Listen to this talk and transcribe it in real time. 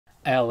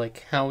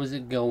Alec, how is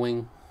it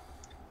going?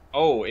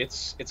 Oh,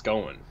 it's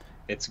going.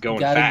 It's going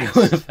Gotta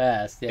go fast.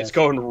 fast, It's yes.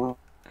 going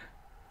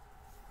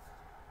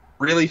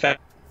really fast,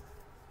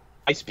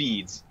 high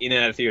speeds in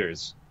and out of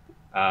theaters.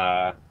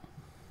 Uh,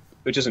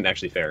 which isn't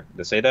actually fair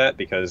to say that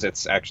because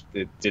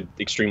it did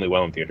extremely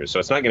well in theaters. So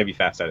it's not going to be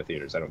fast out of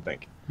theaters, I don't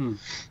think. Hmm.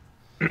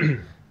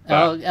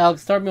 But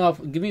Alex, start me off.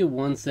 Give me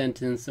one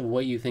sentence of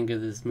what you think of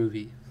this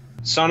movie.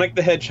 Sonic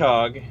the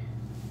Hedgehog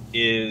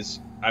is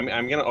I'm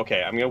gonna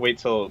okay, I'm gonna wait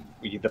till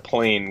the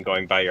plane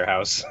going by your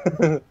house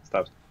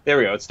stops. There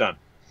we go, it's done.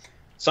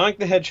 Sonic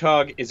the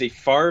Hedgehog is a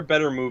far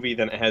better movie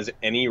than it has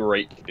any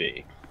right to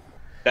be.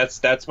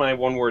 That's my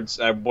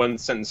one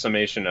sentence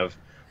summation of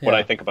what I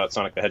Yeah. think about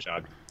Sonic the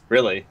Hedgehog.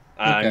 Really,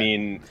 I Okay.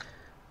 mean,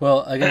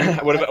 Well, again,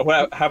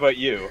 how about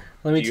you?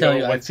 let me Do you have tell a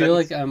you, I one feel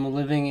like sentence? I'm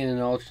living in an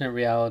alternate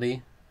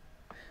reality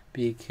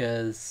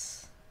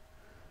because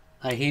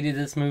I hated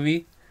this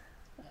movie.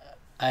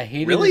 I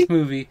hated this Really?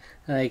 movie,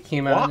 and I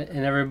came out Why?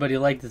 and everybody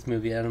liked this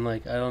movie, and I'm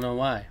like, I don't know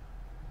why.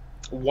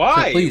 So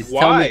Why? please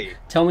Why?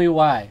 tell me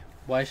why.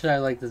 Why should I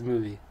like this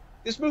movie?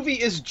 This movie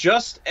is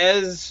just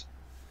as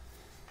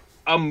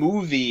a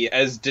movie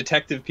as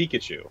Detective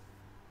Pikachu.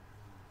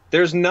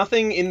 There's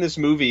nothing in this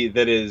movie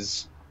that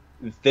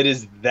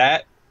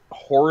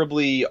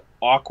horribly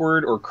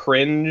awkward or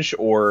cringe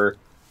or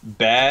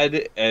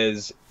bad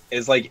as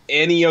like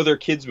any other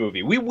kids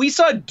movie. We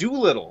saw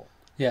Doolittle.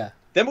 Yeah,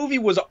 That movie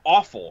was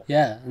awful.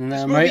 yeah, and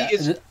This I'm movie right.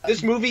 is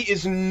this movie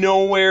is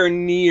nowhere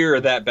near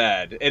that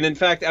bad. And in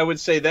fact, I would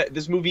say that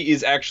this movie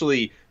is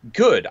actually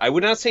good. I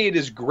would not say it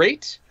is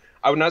great.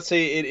 I would not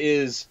say it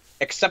is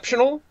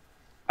exceptional.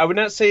 I would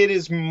not say it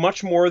is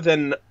much more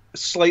than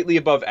slightly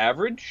above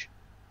average,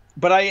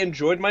 but I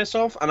enjoyed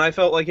myself and I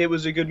felt like it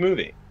was a good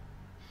movie,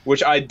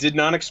 which I did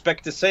not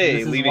expect to say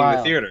This is leaving the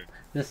wild. theater.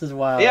 This is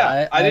wild.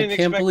 Yeah, I I didn't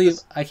can't expect believe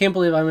this.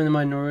 I'm in the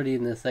minority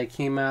in this. I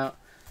came out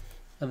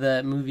of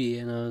that movie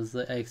and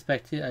I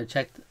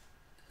checked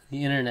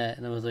the internet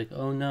and I was like,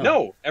 oh no,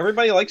 No,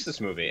 everybody likes this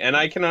movie, and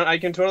I can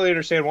totally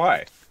understand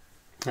why.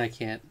 I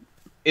can't.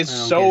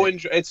 It's I don't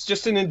get it. it's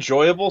just an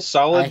enjoyable,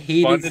 solid,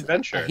 fun I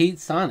adventure. hate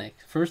Sonic.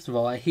 First of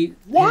all,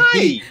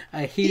 Why?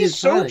 I hated He's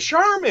so Sonic.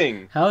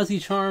 charming. How is he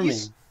He's charming?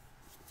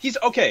 he's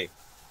okay.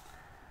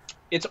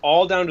 It's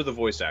all down to the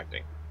voice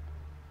acting.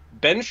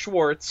 Ben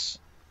Schwartz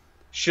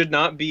should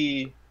not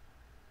be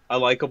a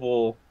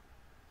likable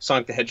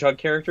Sonic the Hedgehog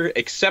character,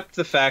 except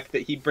the fact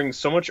that he brings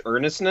so much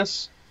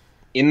earnestness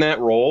in that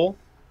role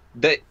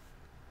that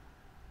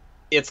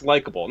it's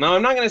likable. Now,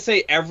 I'm not going to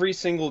say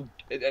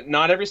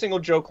not every single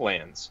joke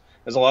lands.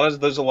 There's a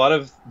lot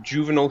of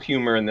juvenile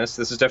humor in this.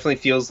 This is definitely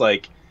feels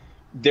like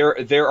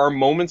there are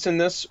moments in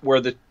this where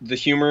the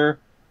humor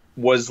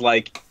was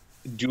like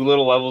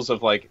Doolittle levels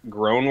of like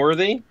groan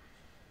worthy.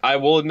 I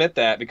will admit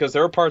that because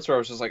there were parts where I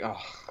was just like, oh,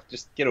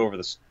 just get over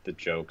the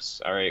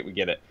jokes. All right, we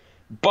get it.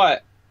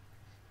 But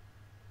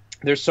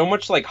there's so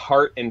much like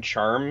heart and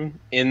charm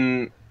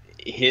in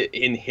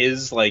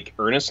his like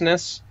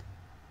earnestness.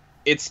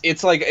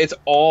 It's like it's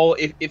all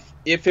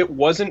if it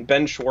wasn't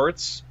Ben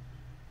Schwartz,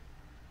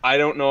 I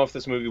don't know if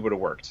this movie would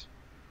have worked.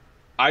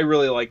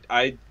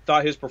 I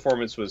thought his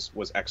performance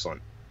was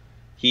excellent.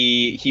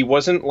 He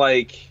wasn't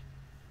like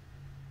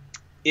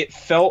it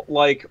felt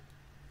like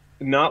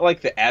not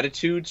like the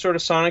attitude sort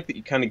of Sonic that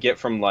you kind of get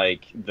from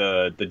like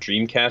the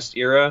Dreamcast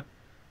era,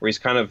 where he's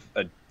kind of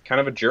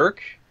a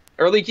jerk,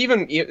 or like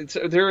even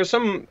there are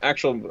some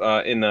actual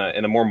in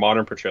a more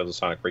modern portrayal of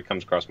Sonic where he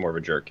comes across more of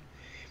a jerk.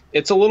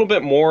 It's a little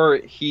bit more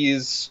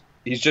he's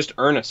just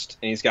earnest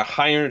and he's got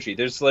high energy.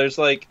 There's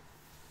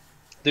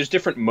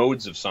different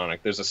modes of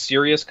Sonic. There's a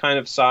serious kind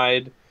of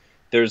side.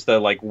 There's the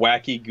like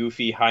wacky,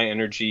 goofy, high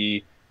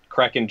energy,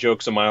 cracking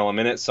jokes a mile a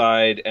minute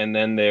side, and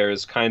then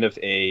there's kind of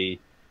a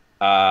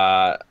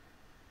uh,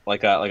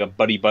 like a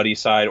buddy buddy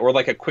side, or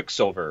like a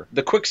Quicksilver,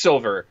 the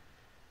Quicksilver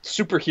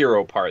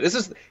superhero part. This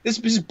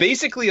is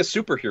basically a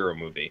superhero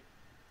movie.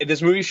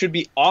 This movie should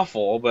be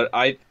awful, but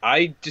I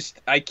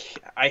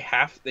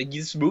have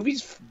this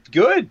movie's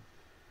good.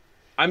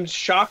 I'm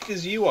shocked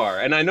as you are,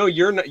 and I know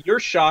you're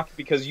shocked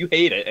because you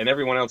hate it and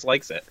everyone else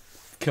likes it.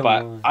 Come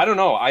But on. I don't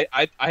know. I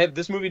have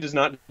this movie does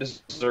not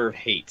deserve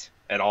hate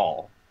at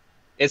all.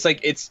 It's like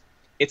it's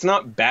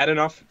not bad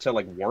enough to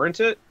like warrant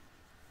it.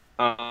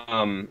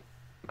 Um,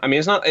 I mean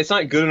it's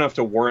not good enough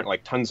to warrant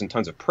like tons and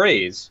tons of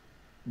praise,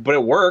 but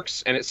it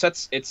works and it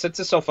sets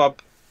itself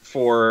up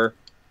for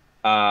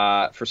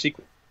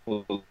sequels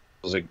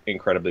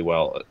incredibly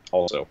well.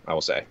 Also, I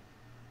will say.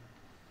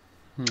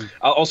 Hmm.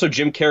 Also,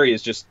 Jim Carrey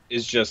is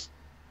just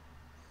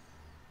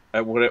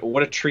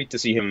what a treat to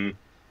see him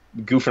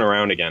goofing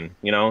around again.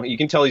 You know, you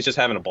can tell he's just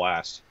having a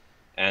blast,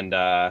 and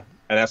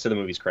that's to the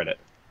movie's credit,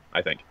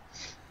 I think.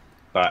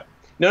 But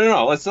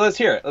no. Let's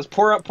hear it. Let's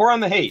pour on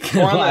the hate.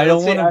 Pour on I the.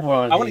 don't Let's see. want to pour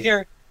on I want to hate.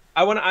 hear.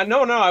 I want. I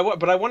no no.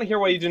 But I want to hear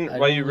why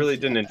you really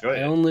didn't enjoy I it.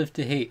 don't live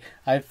to hate.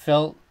 I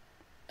felt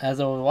as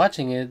I was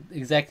watching it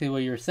exactly what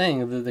you were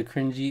saying. The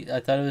cringy. I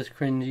thought it was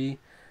cringy.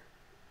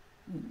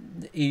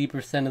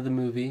 80% of the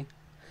movie.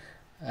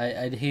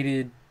 I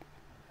hated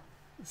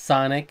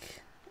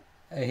Sonic.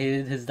 I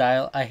hated his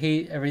dial. I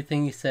hate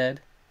everything he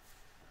said.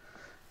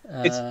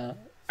 It's Uh,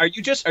 are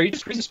you just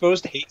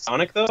predisposed to hate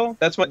Sonic though?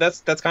 That's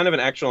kind of an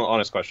actual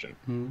honest question.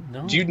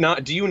 no, Do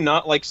you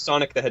not like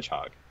Sonic the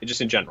Hedgehog?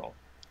 Just in general.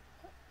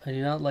 I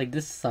do not like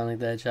this Sonic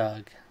the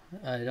Hedgehog.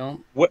 I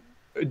don't. What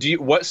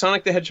what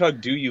Sonic the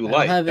Hedgehog do you I don't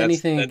like? have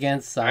anything That's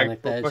against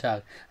Sonic the actual question.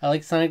 Hedgehog. I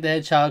like Sonic the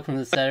Hedgehog from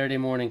the Saturday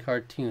morning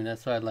cartoon.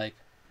 That's what I like.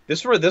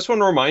 This one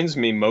reminds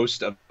me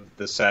most of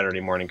the Saturday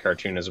morning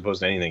cartoon as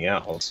opposed to anything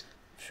else.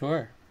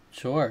 Sure,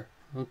 sure.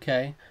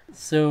 Okay.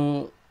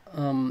 So,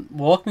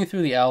 walk me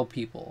through the owl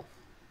people.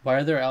 Why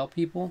are there owl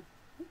people?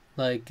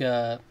 Like,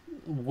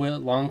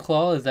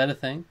 Longclaw, is that a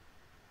thing?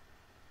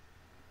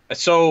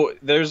 So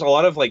there's a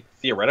lot of like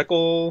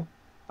theoretical.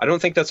 I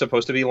don't think that's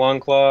supposed to be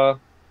Longclaw.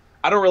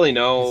 I don't really He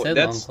know. said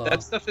That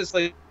Longclaw. stuff is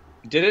like.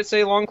 Did it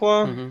say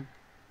Longclaw? Mm-hmm.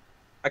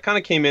 I kind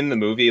of came in the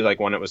movie like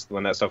when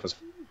that stuff was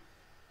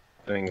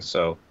happening.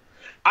 So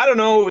I don't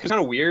know. It's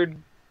kind of weird.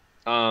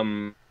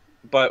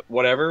 But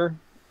whatever.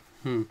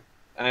 Hmm.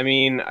 I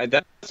mean,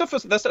 that stuff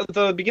was that's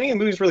the beginning of the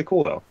movie is really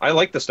cool though. I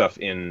like the stuff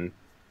in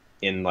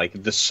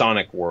like the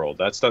Sonic world.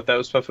 That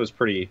stuff was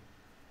pretty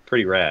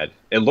rad.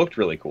 It looked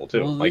really cool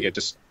too. Well, Like it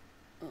just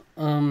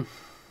um,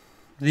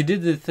 they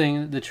did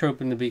the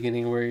trope in the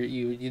beginning where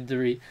you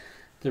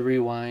the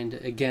rewind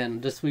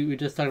again. We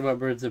just talked about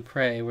Birds of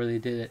Prey where they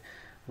did it,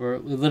 where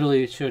we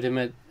literally showed him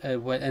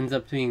at what ends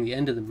up being the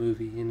end of the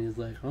movie, and he's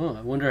like, "Oh,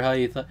 I wonder how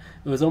you thought."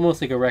 It was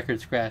almost like a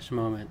record scratch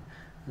moment.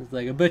 It's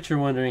like, I bet you're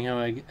wondering how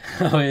I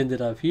how I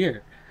ended up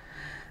here.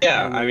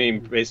 yeah. And I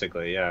mean, then,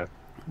 basically, yeah.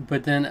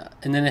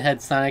 and then it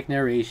had Sonic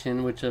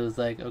narration, which I was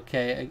like,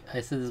 okay,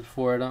 I said this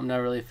before. I'm not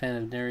really a fan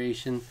of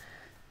narration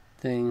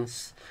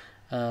things,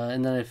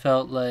 and then I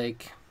felt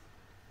like,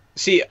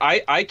 See,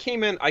 I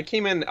came in. I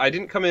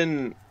didn't come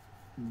in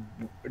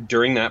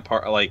during that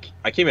part. Like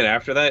I came in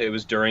after that. It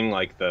was during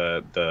like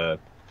the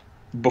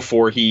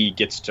before he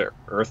gets to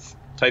Earth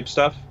type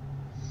stuff.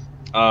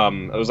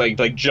 It was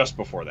like just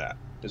before that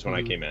is when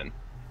I mm, came in,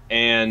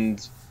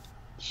 and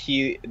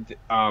he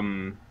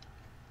um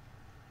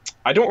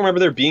I don't remember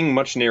there being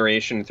much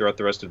narration throughout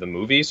the rest of the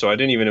movie, so I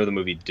didn't even know the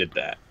movie did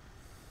that.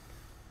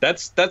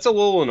 That's a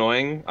little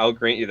annoying. I'll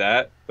grant you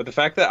that. But the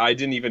fact that I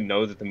didn't even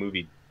know that the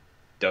movie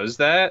does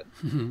that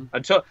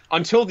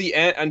until the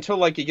end, until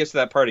like he gets to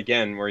that part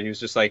again where he was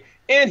just like,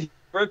 and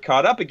we're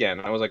caught up again.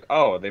 I was like,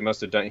 oh, he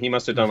must have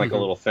done like a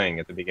little thing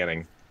at the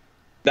beginning.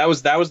 That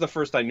was the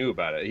first I knew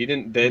about it. He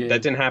didn't yeah.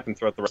 that didn't happen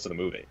throughout the rest of the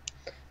movie.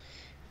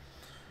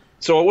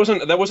 So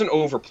that wasn't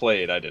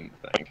overplayed, I didn't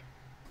think.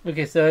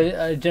 Okay,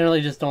 so I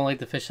generally just don't like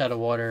the fish out of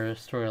water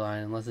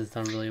storyline unless it's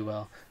done really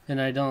well, and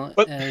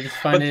But I just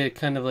find but it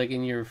kind of like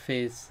in your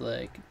face,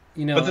 like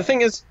but the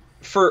thing is,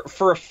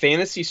 for a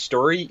fantasy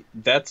story,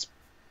 that's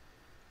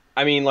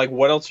I mean, like,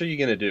 what else are you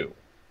gonna do?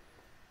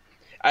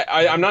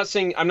 I'm not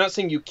saying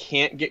you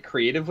can't get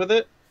creative with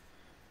it,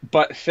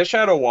 but fish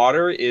out of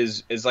water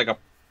is like a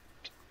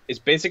it's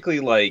basically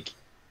like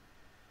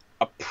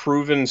a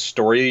proven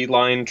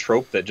storyline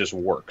trope that just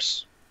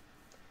works.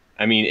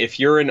 I mean, if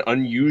you're an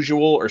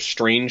unusual or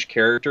strange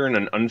character in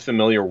an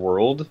unfamiliar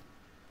world,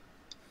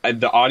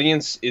 the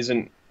audience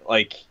isn't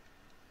like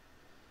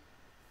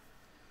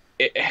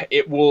it.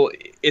 It will.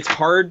 It's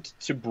hard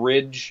to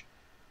bridge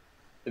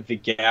the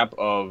gap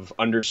of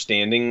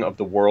understanding of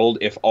the world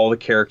if all the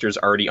characters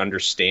already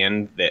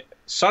understand that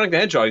Sonic the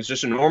Hedgehog is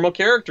just a normal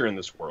character in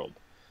this world.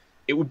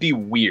 It would be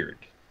weird.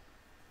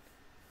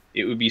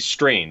 It would be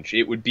strange.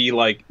 It would be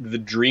like the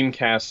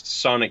Dreamcast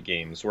Sonic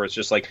games where it's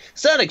just like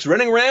Sonic's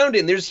running around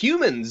and there's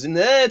humans and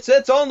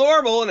that's all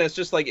normal and it's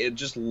just like it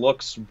just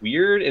looks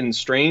weird and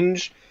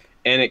strange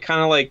and it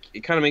kind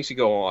of makes you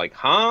go like,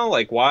 huh?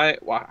 Like why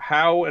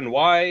how and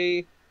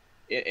why?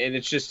 And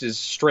it's just is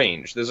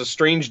strange. There's a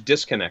strange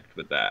disconnect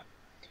with that.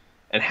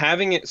 And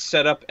having it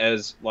set up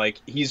as like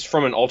he's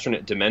from an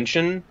alternate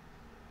dimension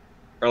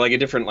or like a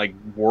different like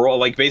world,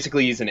 like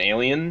basically he's an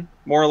alien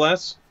more or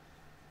less,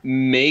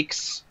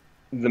 makes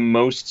the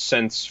most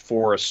sense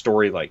for a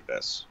story like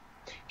this.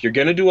 If you're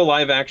gonna do a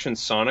live action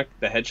Sonic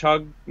the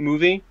Hedgehog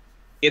movie,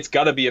 it's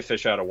got to be a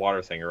fish out of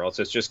water thing, or else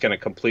it's just gonna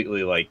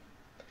completely like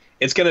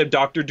it's gonna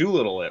Doctor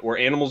Doolittle it, where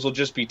animals will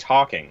just be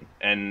talking,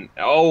 and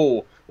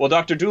oh, well,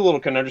 Doctor Doolittle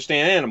can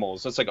understand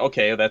animals. It's like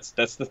okay, that's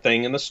the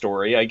thing in the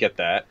story. I get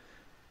that.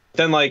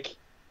 Then like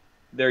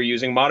they're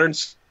using modern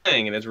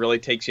slang, and it really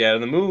takes you out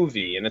of the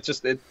movie, and it's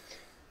just it.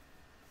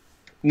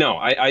 No,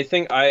 I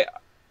think I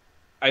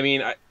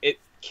mean it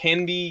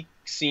can be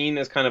seen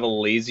as kind of a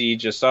lazy,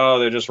 just oh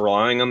they're just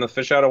relying on the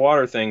fish out of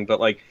water thing, but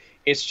like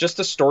it's just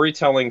a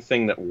storytelling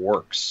thing that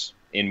works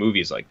in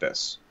movies like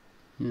this.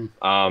 Hmm.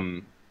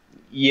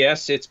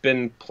 Yes, it's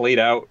been played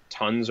out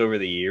tons over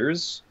the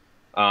years,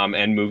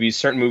 and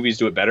certain movies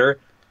do it better.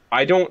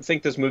 I don't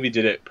think this movie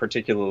did it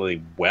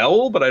particularly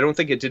well, but I don't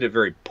think it did it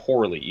very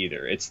poorly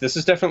either. This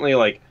is definitely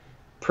like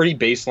pretty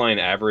baseline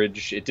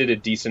average. It did a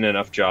decent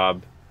enough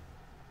job.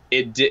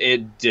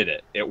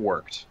 It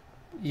worked.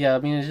 Yeah, I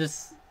mean, it's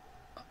just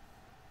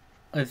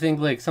I think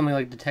like something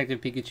like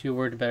Detective Pikachu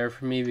worked better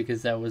for me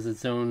because that was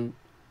its own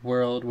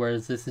world,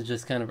 whereas this is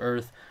just kind of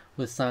Earth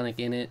with Sonic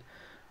in it.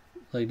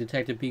 Like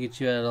Detective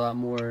Pikachu had a lot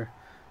more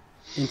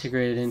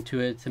integrated into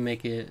it to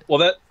make it.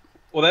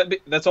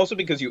 That's also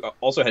because you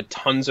also had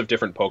tons of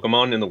different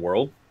Pokemon in the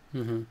world.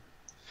 Hmm.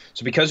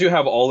 So because you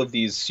have all of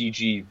these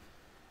CG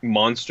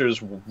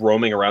monsters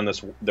roaming around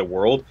the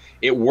world,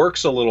 it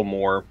works a little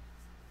more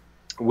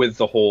with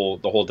the whole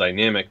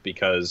dynamic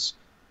because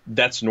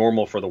that's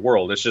normal for the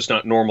world. It's just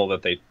not normal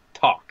that they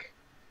talk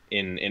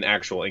in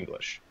actual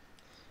English.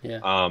 Yeah.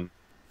 Um,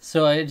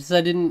 So I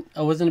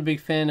wasn't a big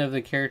fan of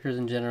the characters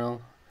in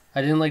general.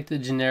 I didn't like the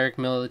generic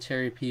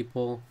military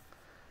people.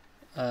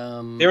 they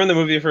were in the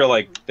movie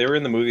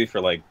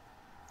for like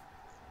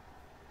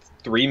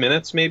 3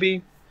 minutes,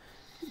 maybe.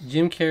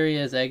 Jim Carrey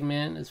as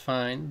Eggman is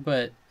fine,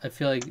 but I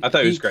feel like I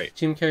thought he was great,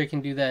 Jim Carrey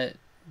can do that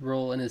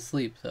role in his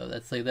sleep, though.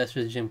 That's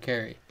just Jim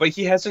Carrey. but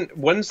he hasn't.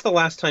 When's the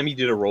last time he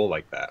did a role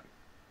like that?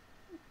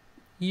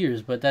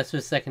 Years, but that's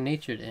just second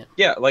nature to him.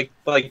 Yeah, like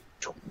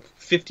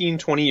 15,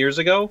 20 years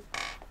ago.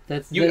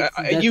 That's You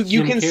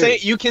Jim can Carrey.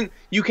 say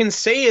you can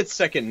say it's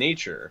second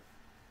nature,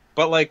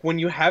 but like when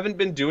you haven't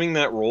been doing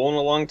that role in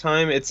a long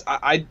time,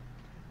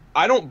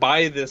 I don't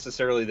buy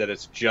necessarily that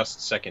it's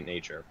just second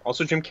nature.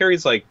 Also, Jim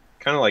Carrey's like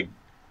kind of like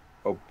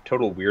a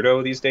total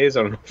weirdo these days.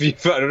 I don't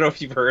know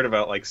if you've heard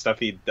about like stuff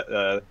he's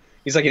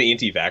like an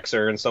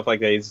anti-vaxxer and stuff like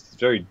that. He's a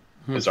very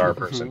bizarre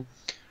person.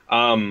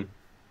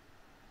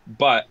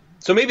 But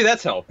so maybe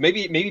that's helped.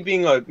 Maybe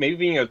being a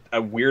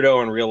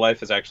weirdo in real life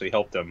has actually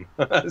helped him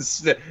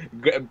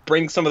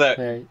bring some of that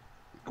Right.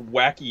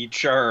 wacky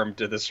charm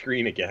to the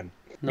screen again.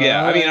 No,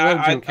 Yeah, I mean, love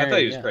I Jim thought Carrey,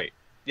 he was yeah. great.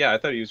 Yeah, I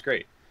thought he was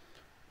great.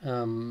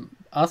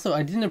 Also,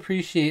 I didn't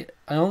appreciate.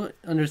 I don't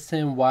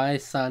understand why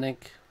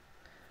Sonic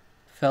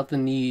felt the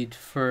need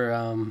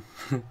for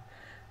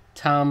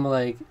Tom.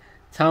 Like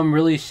Tom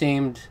really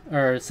shamed,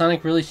 or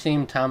Sonic really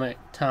shamed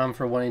Tom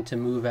for wanting to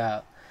move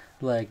out.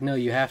 Like, no,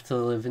 you have to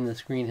live in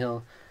this Green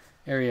Hill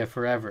area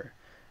forever.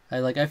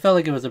 I felt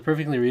like it was a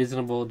perfectly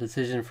reasonable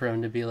decision for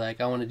him to be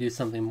like, I want to do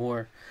something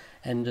more,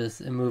 and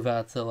just move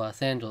out to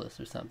Los Angeles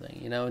or something.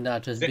 You know,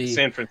 not just be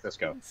San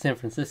Francisco. San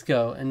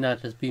Francisco and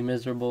not just be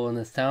miserable in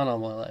this town all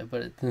my life.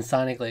 But then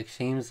Sonic like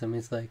shames him.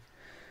 He's like,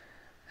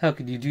 "How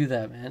could you do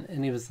that, man?"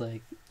 And he was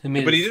like, "It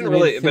made But it, he didn't it made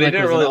really- it seem but he like it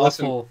didn't was an really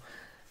listen. awful."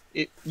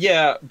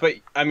 Yeah, but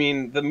I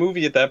mean, the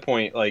movie at that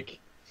point, like,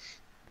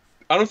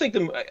 I don't think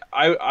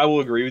I will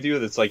agree with you.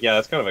 That's like, yeah,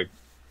 that's kind of a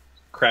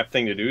crap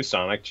thing to do,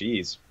 Sonic.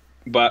 Jeez,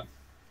 but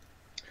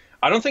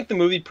I don't think the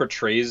movie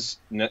portrays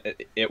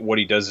what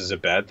he does as a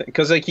bad thing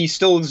because like he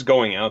still is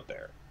going out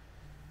there.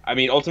 I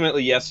mean,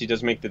 ultimately, yes, he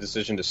does make the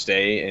decision to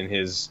stay in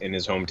his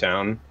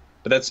hometown,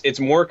 but it's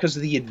more because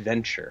of the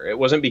adventure. It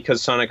wasn't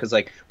because Sonic was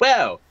like,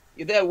 wow,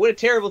 what a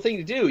terrible thing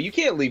to do. You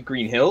can't leave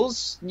Green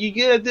Hills. You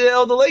get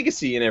all the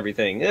legacy and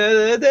everything.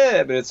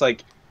 But it's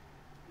like,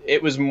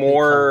 it was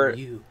more,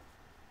 They call you.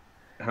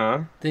 huh?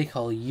 They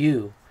call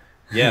you.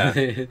 Yeah.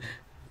 Yeah,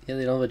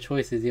 they don't have a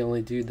choice. He's the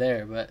only dude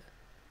there, but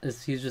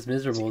he's just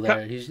miserable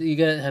there. You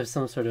gotta have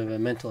some sort of a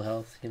mental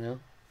health, you know.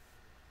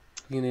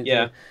 You need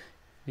Yeah. to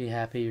be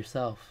happy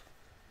yourself.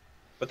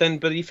 But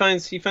he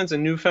finds a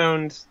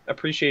newfound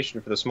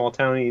appreciation for the small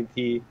town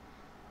he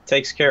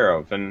takes care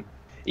of. And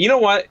you know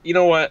what?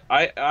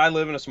 I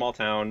live in a small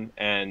town,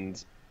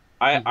 and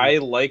I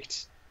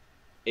liked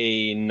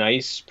a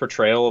nice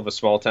portrayal of a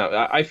small town.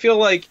 I feel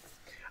like,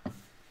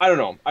 I don't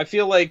know. I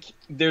feel like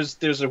there's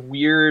a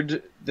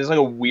weird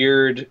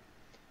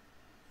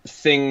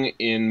thing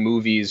in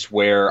movies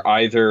where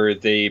either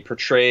they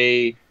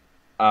portray.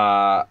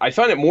 I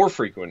find it more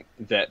frequent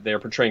that they're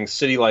portraying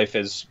city life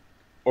as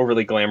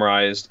overly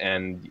glamorized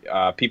and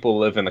people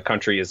live in the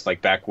country as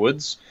like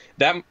backwoods.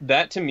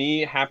 That to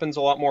me happens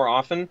a lot more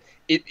often.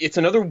 It's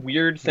another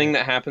weird thing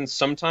that happens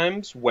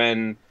sometimes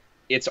when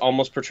it's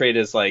almost portrayed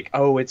as like,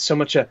 oh, it's so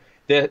much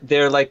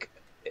they're like,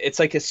 it's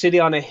like a city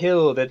on a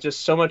hill. They're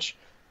just so much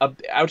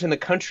out in the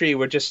country.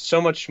 We're just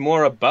so much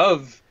more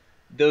above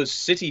those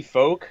city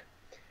folk.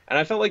 And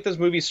I felt like this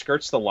movie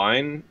skirts the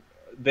line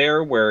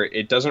there where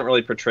it doesn't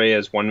really portray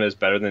as one is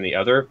better than the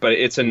other, but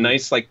it's a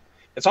nice, like,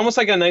 it's almost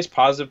like a nice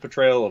positive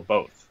portrayal of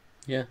both.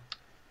 Yeah.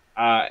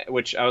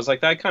 Which I was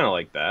like, I kind of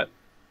like that.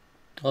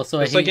 Also,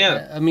 It's like,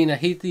 yeah. I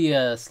hate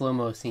the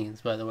slow-mo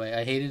scenes, by the way.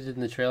 I hated it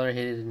in the trailer, I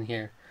hated it in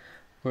here.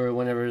 Where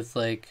whenever it's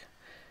like,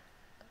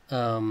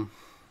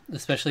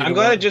 especially... I'm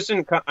glad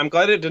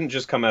it didn't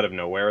just come out of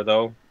nowhere,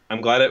 though.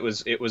 I'm glad it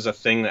was a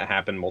thing that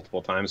happened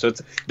multiple times. So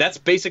that's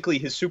basically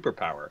his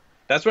superpower.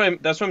 That's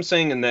what I'm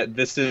saying, in that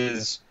this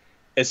is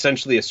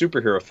essentially a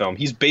superhero film.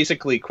 He's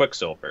basically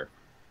Quicksilver.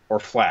 Or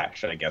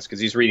Flash, I guess,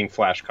 because he's reading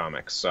Flash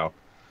comics, so...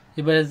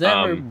 Yeah, but has that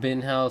ever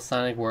been how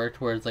Sonic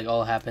worked, where it's like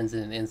all happens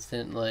in an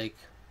instant, like...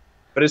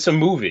 But it's a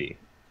movie.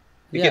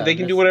 They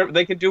can do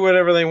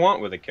whatever they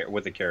want with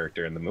the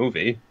character in the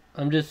movie.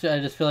 I just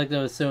feel like that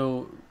was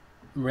so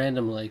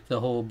random, like the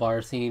whole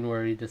bar scene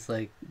where he just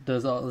like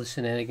does all the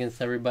shenanigans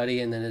to everybody,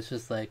 and then it's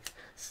just like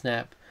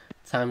snap,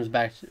 time's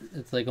back.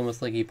 It's like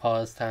almost like he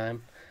paused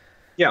time.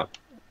 Yeah.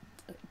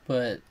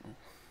 But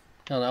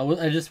I don't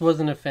know. I just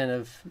wasn't a fan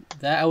of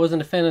that. I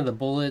wasn't a fan of the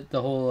bullet.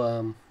 The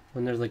whole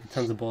when there's like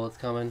tons of bullets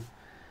coming.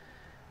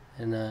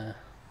 And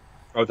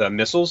Oh, the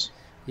missiles.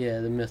 yeah,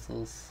 the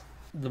missiles.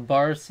 The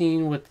bar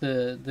scene with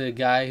the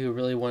guy who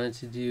really wanted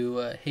to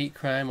do hate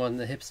crime on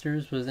the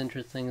hipsters was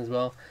interesting as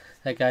well.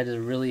 That guy just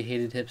really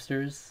hated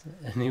hipsters,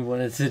 and he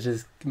wanted to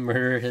just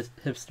murder his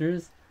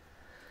hipsters.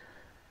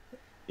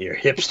 You're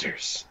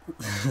hipsters.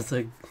 It's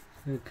like,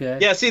 okay.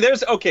 Yeah, see,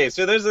 there's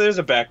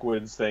a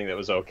backwoods thing that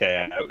was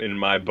okay in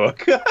my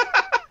book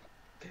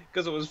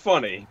because it was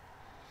funny.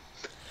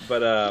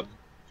 But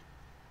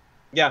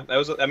yeah, that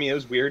was. I mean, it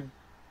was weird.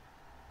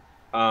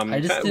 I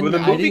just didn't. The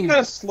movie kind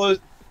of slows.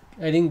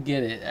 I didn't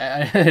get it.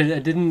 I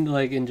didn't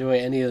like enjoy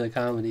any of the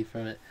comedy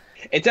from it.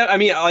 It's. I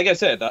mean, like I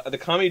said, the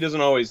comedy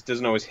doesn't always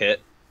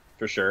hit,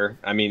 for sure.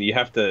 I mean, you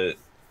have to.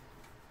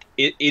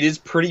 It is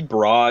pretty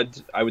broad,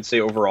 I would say,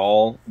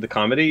 overall, the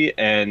comedy,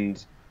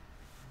 and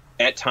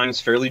at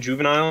times fairly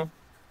juvenile,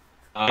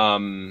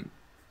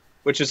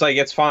 which is like,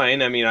 it's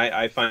fine. I mean,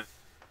 I find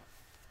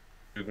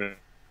juvenile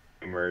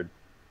humor,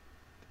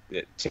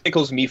 it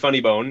tickles me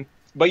funny bone,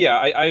 but yeah,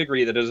 I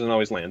agree that it doesn't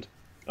always land.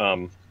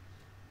 I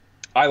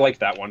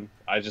liked that one.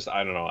 I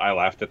don't know, I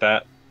laughed at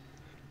that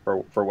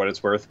for what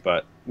it's worth,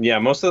 but yeah,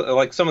 most of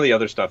like some of the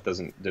other stuff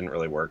didn't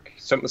really work.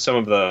 Some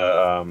of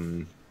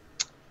the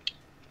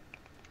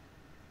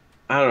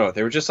I don't know.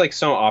 They were just like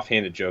some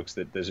offhanded jokes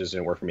that just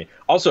didn't work for me.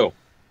 Also,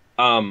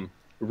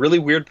 really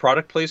weird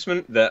product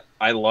placement that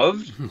I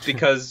loved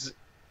because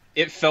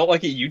it felt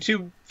like a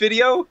YouTube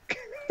video,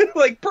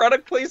 like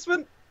product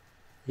placement.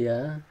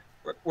 Yeah.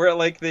 Where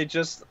like they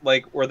just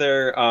like were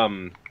there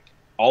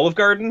Olive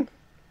Garden.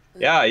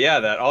 Yeah,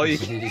 that all you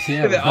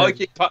Yeah, that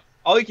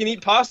all you can eat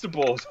pasta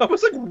bowls. I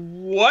was like,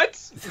 what?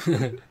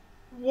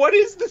 What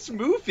is this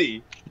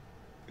movie?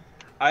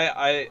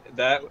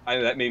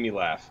 That made me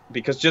laugh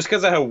because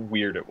of how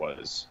weird it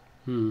was.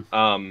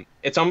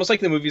 It's almost like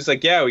the movie's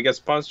like, yeah, we got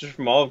sponsors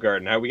from Olive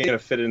Garden. How are we gonna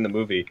fit it in the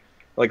movie?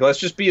 Like, let's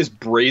just be as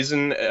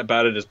brazen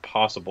about it as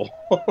possible.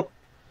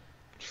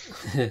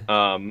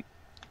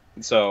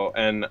 So,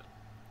 and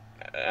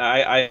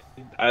I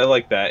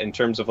like that in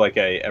terms of like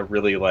a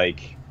really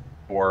like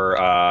more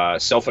not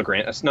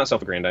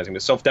self-aggrandizing,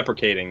 but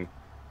self-deprecating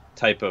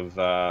type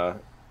of.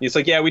 It's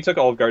like, yeah, we took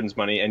Olive Garden's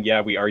money, and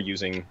yeah, we are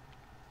using.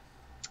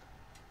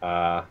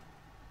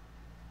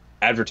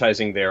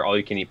 Advertising their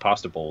all-you-can-eat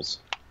pasta bowls,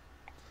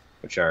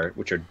 which are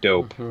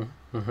dope.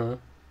 What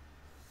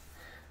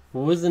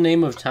was the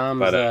name of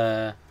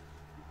Tom's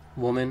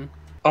woman?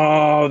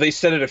 Oh, they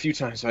said it a few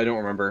times, so I don't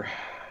remember.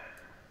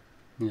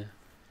 Yeah.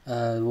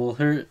 Well,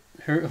 her.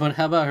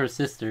 How about her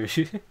sister?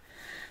 She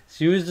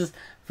was just.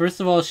 First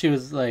of all, she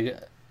was like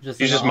just.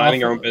 She's just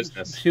minding her own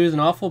business. She was an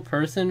awful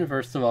person,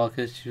 first of all,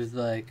 because she was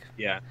like.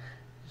 Yeah.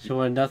 She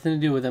wanted nothing to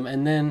do with him,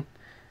 and then.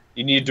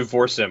 You need to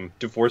divorce him.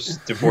 Divorce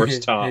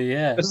Tom.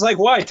 Yeah. It's like,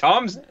 why?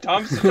 Tom's such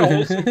a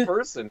wholesome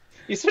person.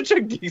 He's such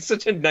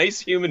a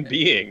nice human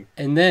being.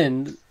 And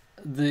then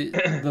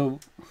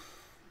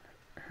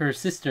her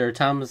sister,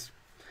 Tom's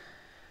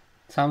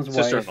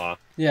sister-in-law. Wife.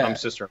 Yeah.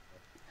 Tom's sister-in-law.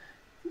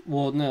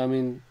 Well, no, I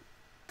mean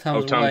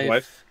Tom's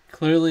wife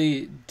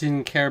clearly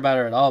didn't care about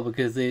her at all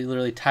because they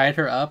literally tied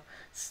her up,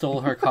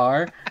 stole her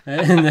car,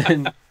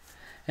 and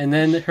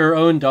then her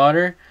own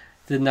daughter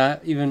did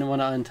not even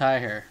want to untie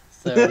her.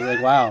 So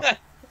like, wow.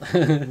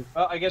 Well,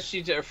 I guess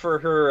for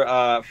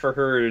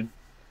her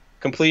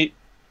complete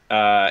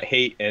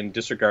hate and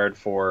disregard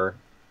for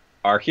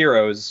our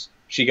heroes,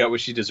 she got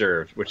what she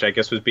deserved, which I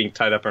guess was being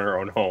tied up in her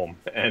own home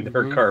and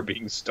her car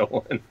being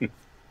stolen.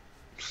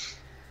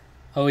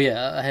 Oh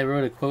yeah, I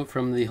wrote a quote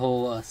from the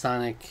whole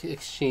Sonic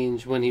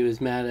exchange when he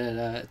was mad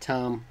at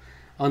Tom.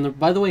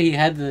 By the way, he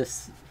had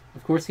this.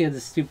 Of course, he had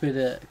this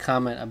stupid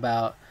comment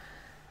about.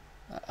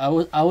 I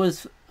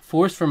was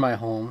forced from my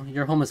home.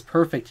 Your home is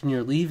perfect, and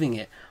you're leaving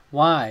it.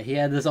 Why? He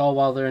had this all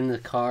while they're in the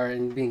car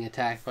and being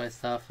attacked by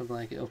stuff. I'm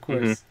like, of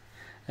course,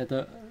 at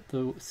the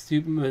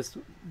most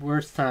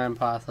worst time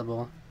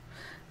possible,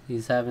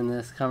 he's having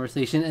this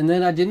conversation. And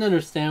then I didn't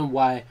understand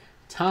why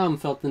Tom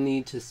felt the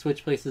need to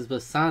switch places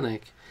with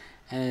Sonic,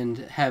 and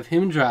have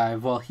him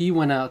drive while he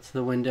went out to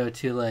the window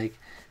to like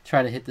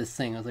try to hit this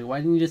thing. I was like, why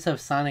didn't you just have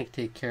Sonic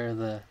take care of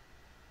the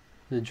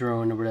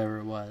drone or whatever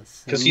it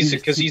was? Because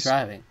he's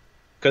driving.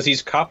 Because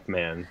he's Cop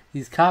Man.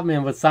 He's Cop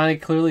Man, but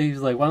Sonic clearly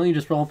was like, why don't you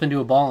just roll up into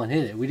a ball and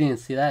hit it? We didn't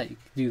see that. You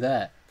could do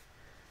that.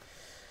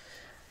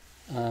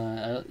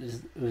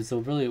 It was a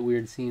really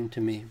weird scene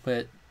to me,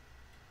 but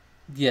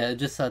yeah, I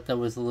just thought that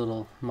was a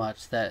little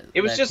much.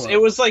 It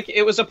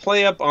was a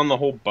play up on the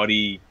whole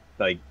buddy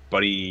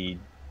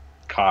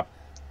cop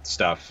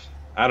stuff.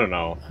 I don't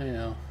know. I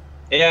know.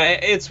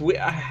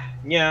 Yeah,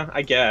 yeah,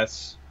 I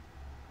guess.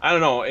 I don't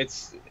know.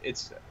 It's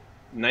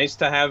nice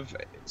to have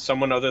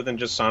someone other than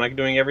just Sonic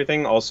doing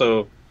everything.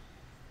 Also,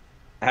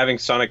 having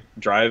Sonic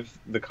drive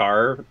the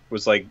car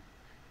was like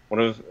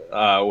one of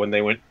when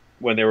they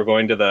were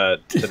going to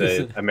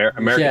the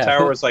American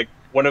Tower was like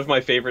one of my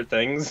favorite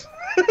things.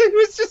 It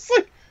was just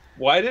like,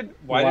 why did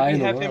we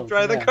have him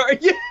drive the car?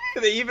 Yeah,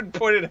 they even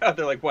pointed out,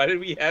 they're like, why did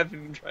we have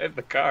him drive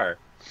the car?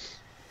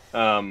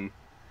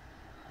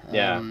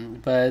 Yeah.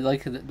 But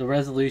like the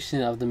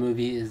resolution of the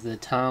movie is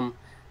that Tom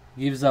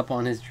gives up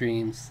on his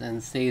dreams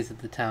and stays at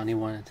the town he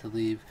wanted to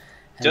leave.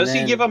 And Does he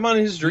then give up on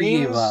his he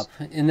dreams? gave up,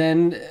 and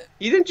then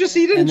He didn't just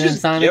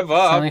give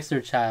up. Sonic's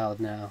their child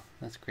now.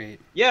 That's great.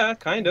 Yeah,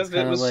 kind of.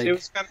 It was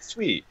kind of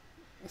sweet.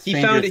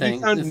 Stranger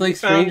Things. It's like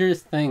Stranger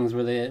Things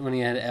where when he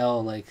had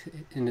Elle like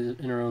in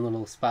her own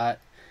little spot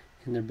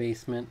in their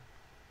basement.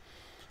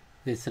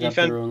 They set up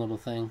their own little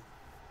thing.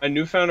 A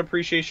newfound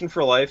appreciation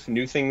for life,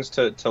 new things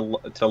to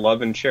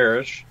love and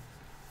cherish,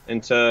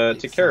 and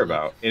to care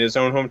about in his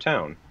own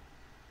hometown.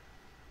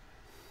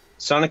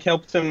 Sonic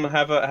helped him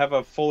have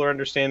a fuller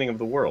understanding of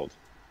the world.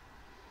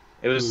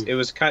 It was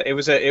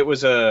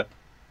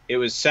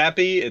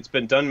sappy. It's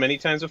been done many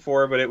times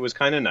before, but it was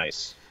kind of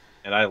nice,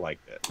 and I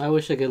liked it. I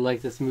wish I could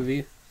like this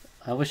movie.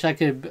 I wish I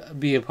could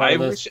be a part of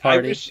this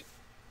party.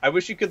 I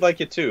wish you could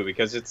like it too,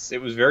 because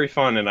it was very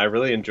fun, and I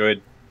really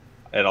enjoyed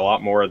it a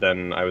lot more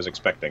than I was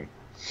expecting.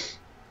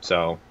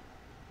 So,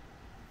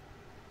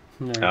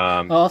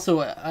 also,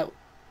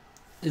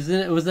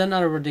 was that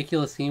not a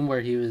ridiculous scene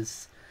where he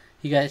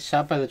got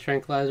shot by the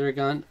tranquilizer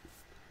gun,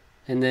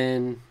 and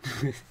then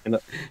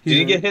did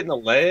he get hit in the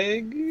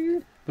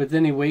leg? But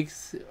then he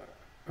wakes,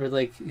 or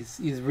like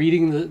he's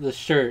reading the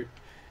shirt.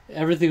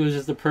 Everything was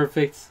just a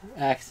perfect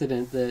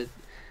accident. That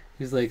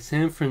he's like,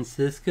 San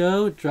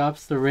Francisco,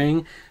 drops the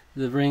ring.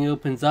 The ring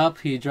opens up.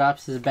 He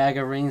drops his bag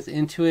of rings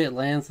into it.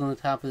 Lands on the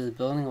top of the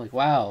building. Like,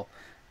 wow.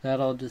 That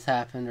all just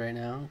happened right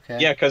now.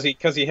 Okay. Yeah, because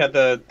he had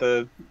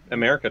the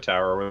America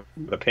Tower, or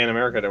the Pan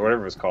America, or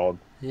whatever it's called.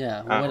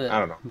 Yeah, I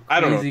don't know. I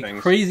don't know things.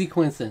 Crazy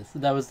coincidence.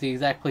 That was the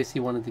exact place he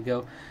wanted to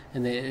go,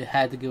 and it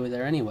had to go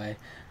there anyway.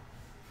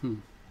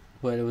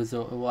 But it was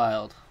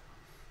wild.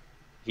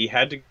 He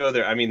had to go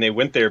there. I mean, they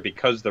went there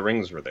because the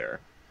rings were there.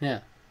 Yeah,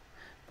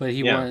 but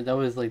he wanted. That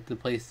was like the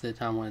place that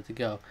Tom wanted to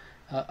go.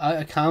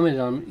 I commented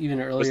on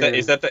even earlier.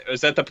 Is that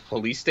the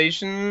police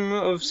station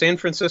of San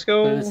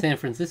Francisco? But it was San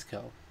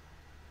Francisco.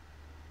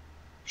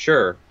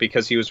 Sure,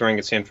 because he was wearing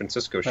a San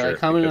Francisco shirt. I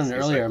commented on it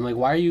earlier. I'm like,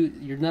 why are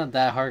you're not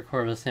that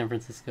hardcore of a San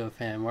Francisco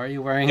fan. Why are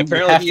you wearing, you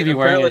have to be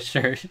wearing a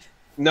shirt?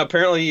 No,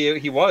 apparently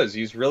he was.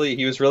 He was really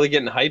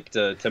getting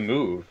hyped to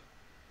move.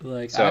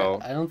 Like, so,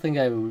 I don't think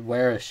I would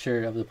wear a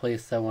shirt of the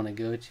place I want to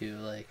go to.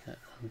 Like, I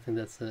don't think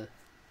that's a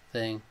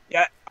thing.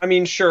 Yeah, I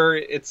mean, sure,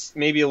 it's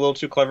maybe a little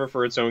too clever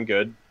for its own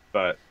good,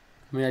 but...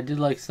 I mean, I did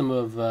like some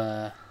of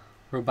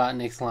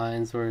Robotnik's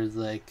lines where it's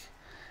like...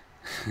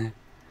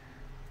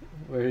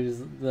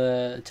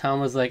 where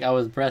Tom was like, I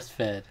was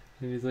breastfed.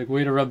 And he's like,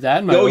 way to rub that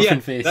in my open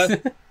face.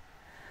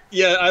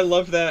 Yeah, I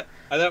love that.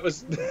 That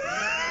was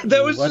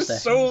that was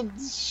just so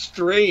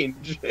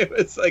strange. It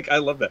was like, I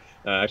love that.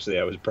 Actually,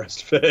 I was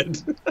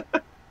breastfed.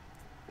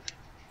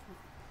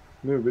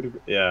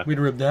 Yeah. Way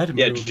to rub that in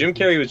my open Jim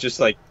Carrey was just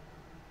like,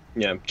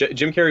 Jim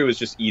Carrey was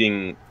just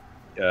eating,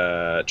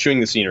 chewing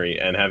the scenery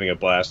and having a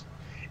blast.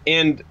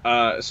 And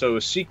so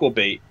sequel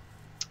bait.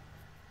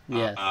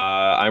 Yes.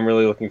 I'm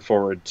really looking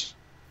forward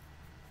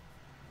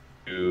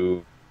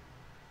to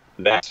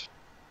that.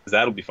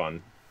 That'll be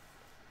fun.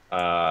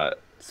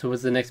 So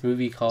what's the next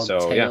movie called?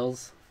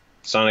 Tails? Yeah.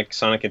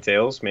 Sonic and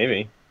Tails,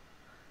 maybe.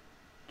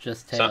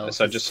 Just Tails.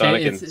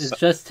 It's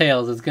just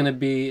Tails. It's going to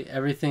be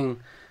everything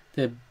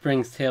that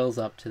brings Tails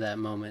up to that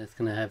moment. It's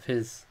going to have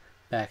his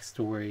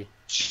backstory.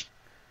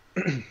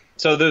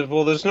 So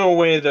there's no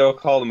way they'll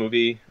call the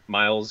movie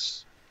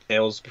Miles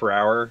Tails Per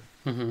Hour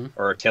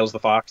or Tails the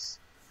Fox.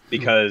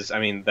 Because, I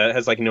mean, that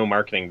has, like, no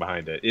marketing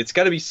behind it. It's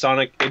got to be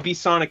Sonic. It'd be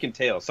Sonic and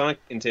Tails. Sonic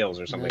and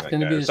Tails or something like that. It's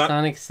going to be the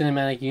Sonic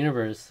Cinematic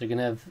Universe. They're going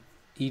to have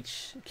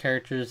each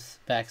character's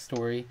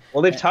backstory.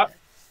 Well,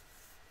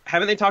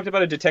 haven't they talked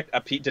about a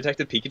Detective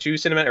Pikachu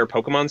cinematic or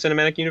Pokemon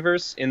cinematic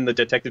universe in the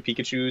Detective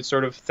Pikachu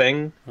sort of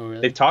thing? Oh, really?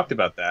 They've talked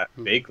about that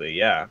vaguely,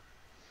 yeah.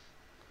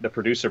 The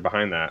producer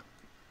behind that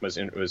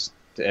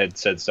had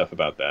said stuff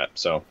about that.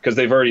 So, because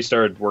they've already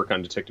started work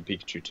on Detective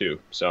Pikachu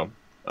too. So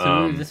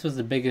this was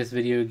the biggest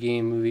video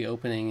game movie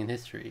opening in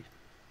history.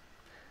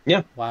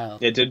 Yeah,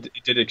 wild. It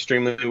did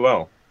extremely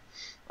well.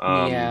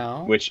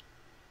 Meow.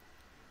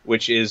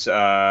 Which is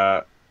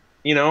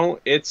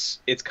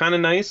it's kind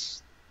of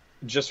nice,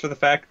 just for the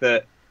fact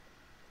that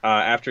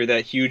after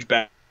that huge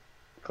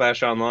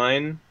backlash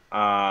online,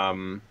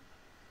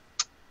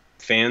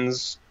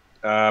 fans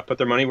put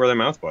their money where their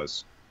mouth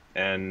was,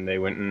 and they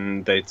went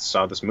and they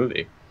saw this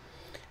movie.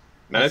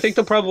 And I think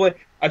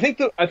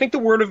the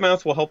word of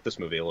mouth will help this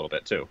movie a little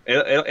bit too.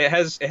 It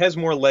has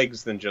more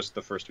legs than just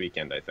the first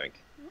weekend, I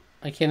think.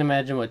 I can't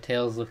imagine what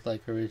Tails looked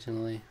like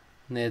originally.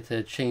 And they had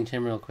to change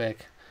him real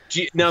quick.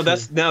 Now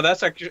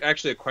that's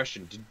actually a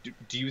question.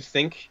 Do you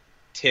think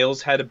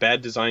Tails had a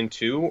bad design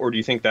too, or do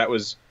you think that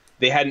was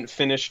they hadn't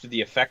finished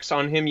the effects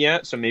on him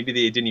yet, so maybe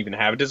they didn't even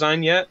have a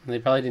design yet? They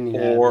probably didn't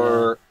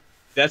even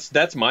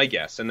that's my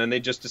guess. And then they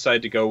just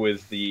decided to go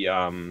with the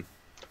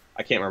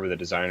I can't remember the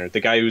designer,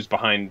 the guy who's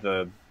behind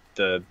the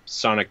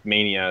Sonic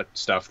Mania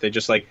stuff. They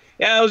just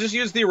I'll just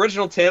use the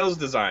original Tails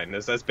design.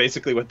 That's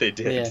basically what they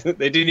did.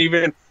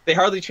 Yeah. They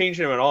hardly changed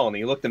him at all, and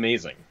he looked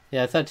amazing.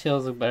 Yeah, I thought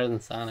Tails looked better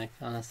than Sonic,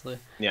 honestly.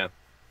 Yeah.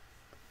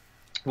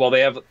 Well, they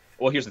have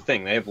Well, here's the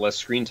thing: they have less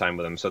screen time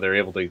with him, so they're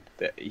able to.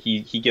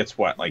 He gets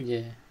what, like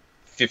Yeah.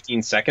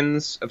 15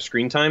 seconds of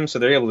screen time, so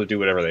they're able to do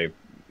whatever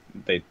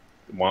they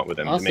want with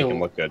him to make him Also,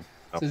 look good.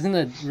 Oh. so isn't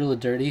that really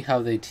dirty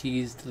how they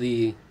teased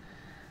the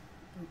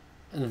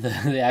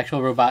actual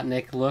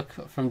Robotnik look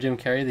from Jim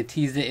Carrey? They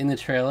teased it in the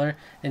trailer,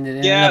 and it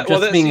ended up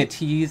just being a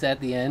tease at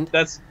the end.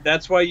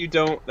 That's why you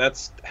don't.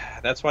 That's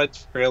why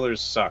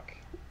trailers suck,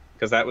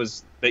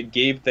 because they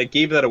gave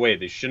that away.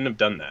 They shouldn't have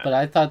done that. But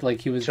I thought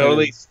like he was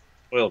totally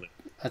spoiled it.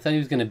 I thought he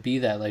was gonna be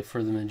that like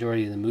for the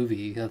majority of the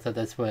movie. I thought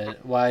that's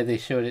why they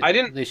showed it. I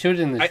didn't. They showed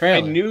it in the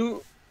trailer.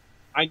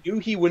 I knew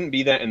he wouldn't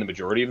be that in the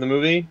majority of the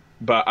movie,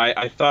 but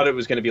I thought it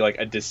was going to be like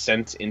a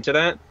descent into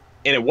that,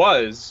 and it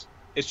was.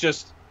 It's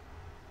just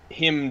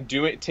him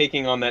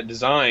taking on that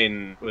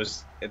design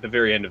was at the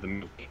very end of the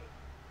movie.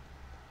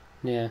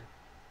 Yeah.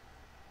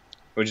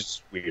 Which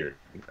is weird.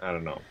 I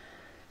don't know.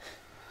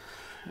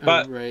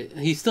 But right,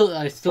 he still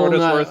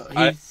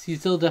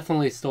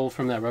definitely stole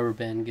from that rubber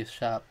band gift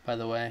shop. By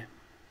the way.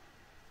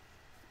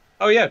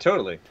 Oh yeah,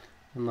 totally.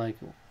 I'm like,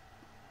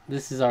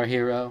 this is our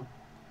hero.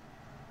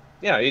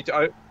 Yeah, he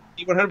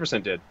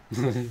 100% did.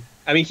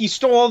 I mean, he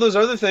stole all those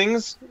other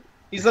things.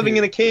 He's living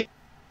in a cave.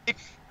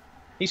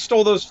 He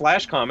stole those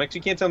Flash comics.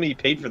 You can't tell me he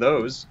paid for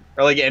those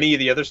or like any of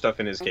the other stuff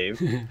in his cave.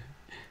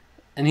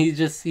 And he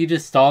just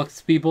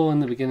stalks people in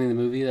the beginning of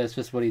the movie. That's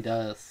just what he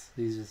does.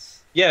 He's just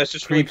it's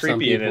just really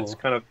creepy and it's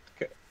kind of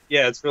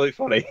it's really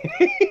funny.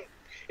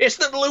 It's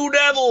the Blue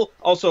Devil.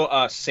 Also,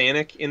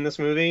 Sanic in this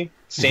movie.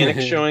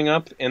 Sanic showing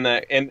up in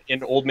that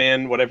and Old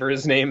Man, whatever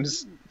his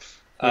name's.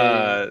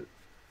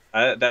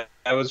 That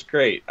was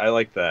great. I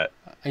like that.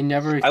 I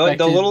never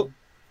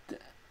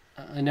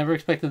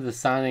expected the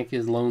Sonic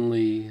is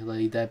lonely,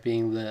 like that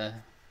being the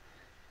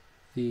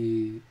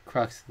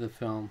crux of the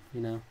film.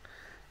 You know,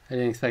 I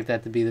didn't expect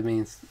that to be the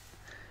main.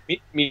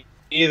 Me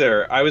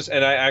either. That was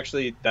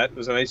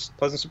a nice,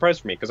 pleasant surprise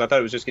for me because I thought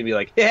it was just gonna be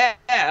like, yeah,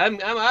 I'm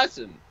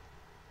awesome,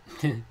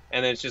 and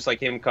then it's just like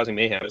him causing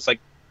mayhem. It's like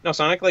no,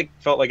 Sonic like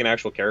felt like an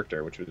actual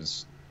character, which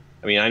was,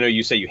 I mean, I know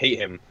you say you hate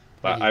him,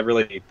 but I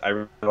really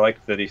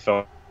like that he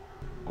felt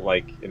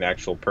like an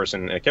actual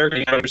person, a character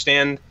you can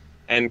understand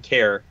and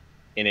care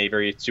in a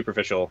very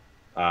superficial,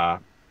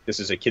 this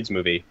is a kid's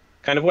movie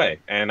kind of way,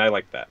 and I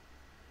like that.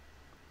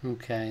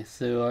 Okay,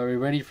 so are we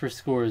ready for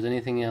scores?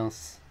 Anything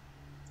else?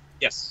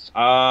 Yes.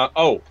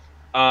 So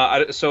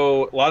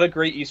a lot of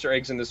great Easter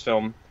eggs in this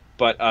film,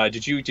 but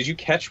did you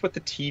catch what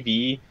the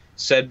TV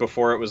said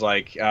before it was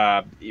like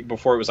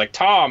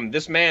Tom,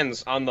 this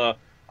man's on the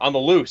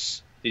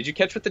loose? Did you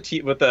catch what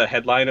the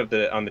headline on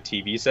the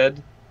TV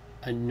said?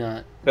 I'm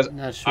not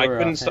sure. I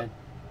couldn't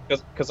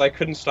because I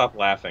couldn't stop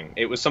laughing.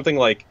 It was something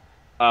like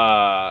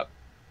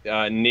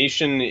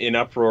nation in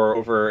uproar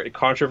over a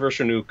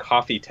controversial new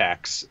coffee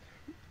tax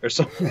or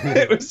something.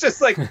 It was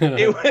just like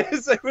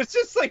it was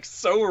just like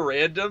so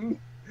random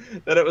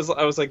that I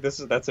was like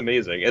that's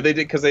amazing. And they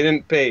did because they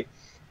didn't pay.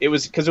 It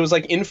was because it was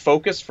like in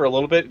focus for a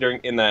little bit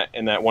in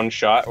that one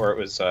shot where it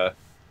was I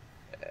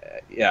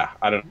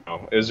don't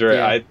know. It was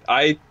very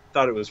I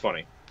thought it was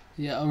funny.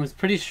 Yeah, I was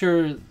pretty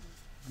sure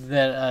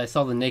that I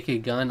saw the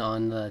Naked Gun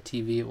on the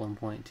TV at one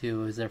point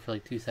too. It was there for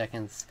like 2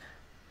 seconds.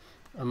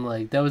 I'm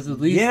like, that was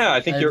at least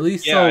I think I at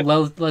least saw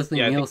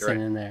Leslie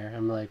Nielsen in there.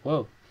 I'm like,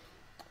 whoa.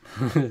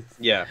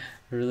 Yeah.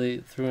 Really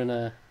threw in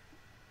an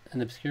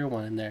obscure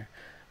one in there.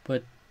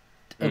 But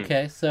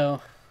okay,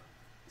 so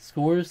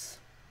scores?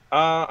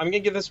 I'm gonna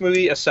give this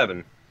movie a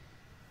 7.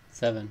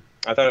 7.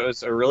 I thought it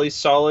was a really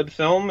solid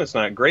film. It's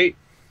not great.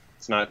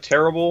 It's not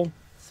terrible.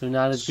 So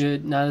not as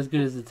good as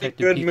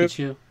Detective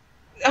Pikachu?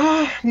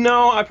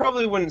 No, I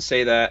probably wouldn't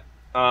say that.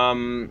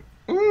 What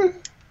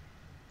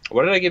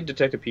did I give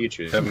Detective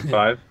Pikachu?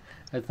 7.5?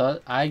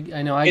 I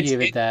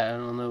gave it that. I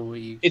don't know what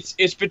you.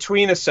 It's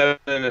between a 7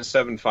 and a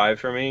 7.5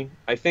 for me.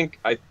 I think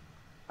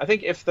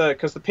if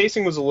because the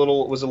pacing was a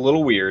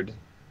little weird.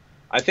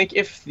 I think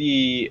if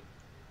the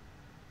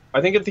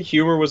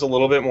humor was a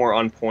little bit more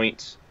on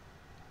point,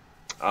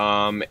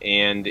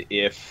 and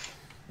if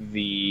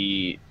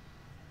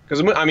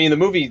because I mean the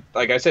movie,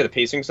 like I said, the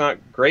pacing's not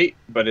great,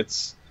 but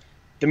it's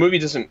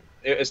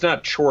not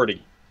a chore to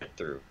get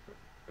through.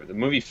 The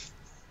movie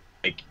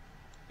like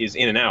is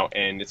in and out,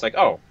 and it's like,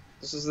 oh,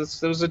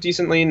 this was a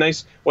decently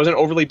nice, wasn't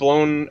overly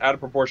blown out of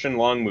proportion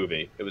long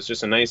movie. It was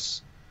just a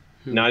nice,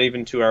 not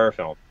even 2-hour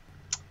film.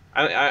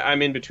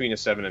 I'm in between a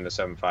 7 and a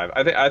 7.5.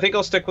 I think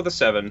I'll stick with a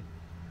 7.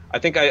 I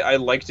think I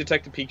like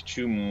Detective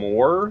Pikachu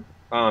more.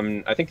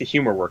 I think the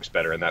humor works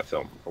better in that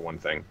film for one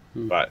thing,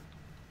 but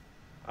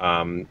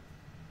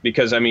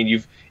because I mean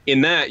you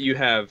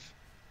have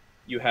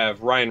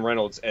Ryan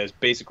Reynolds as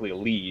basically a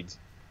lead.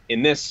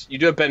 In this, you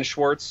do have Ben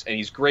Schwartz, and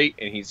he's great,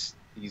 and he's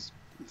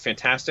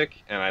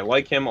fantastic, and I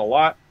like him a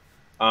lot.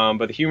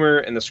 But the humor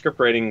and the script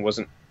writing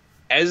wasn't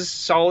as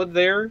solid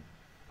there.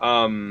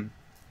 And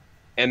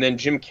then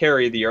Jim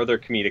Carrey, the other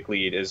comedic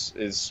lead,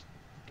 is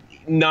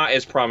not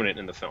as prominent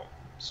in the film.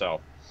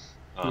 So,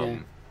 yeah.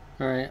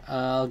 All right,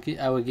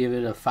 I would give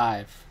it a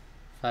 5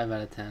 out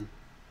of 10.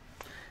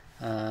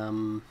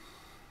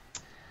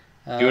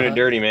 Doing it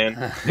dirty, man.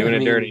 Doing I it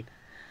mean, dirty.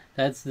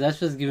 that's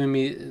just giving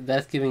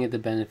it the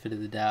benefit of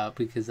the doubt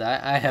because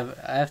I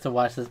have to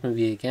watch this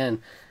movie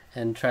again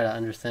and try to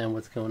understand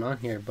what's going on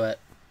here. But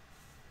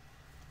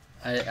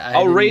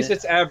I'll raise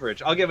its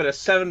average. I'll give it a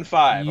 7.5.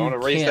 I want to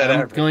raise that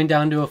I'm average. going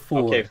down to a 4.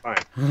 Okay, fine.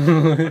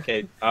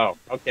 Okay. Oh,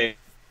 okay.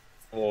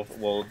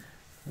 Well,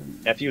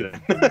 F you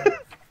then.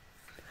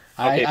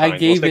 Okay, I fine.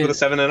 gave we'll stick it with a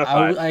 7 and a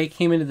 5. I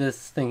came into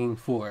this thinking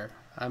 4.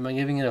 I'm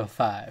giving it a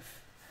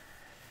 5.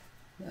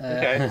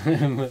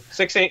 Okay.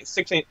 6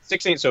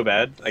 ain't so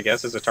bad, I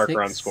guess, as a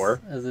Tarkaron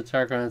score. As a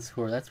Tarkaron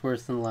score. That's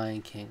worse than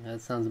Lion King.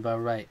 That sounds about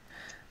right.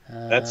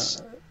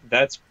 That's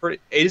pretty.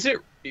 Is it?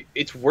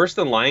 It's worse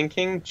than Lion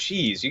King.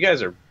 Jeez, you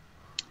guys are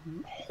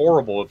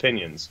horrible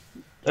opinions.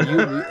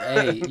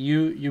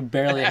 You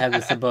barely have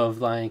this above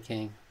Lion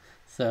King,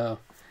 so.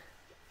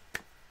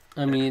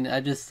 I mean,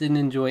 I just didn't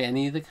enjoy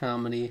any of the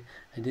comedy.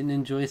 I didn't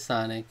enjoy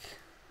Sonic.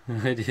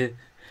 I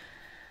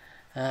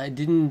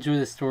didn't enjoy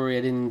the story.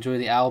 I didn't enjoy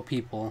the owl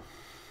people.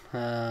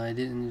 I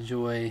didn't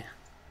enjoy.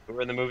 We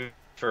were in the movie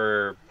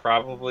for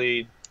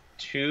probably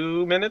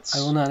 2 minutes.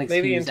 I will not excuse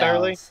maybe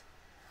entirely. Owls.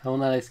 I will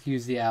not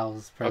excuse the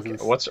owl's presence.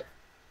 Okay,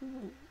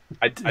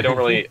 I don't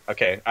really.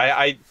 Okay,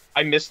 I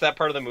missed that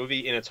part of the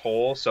movie in its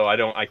whole, so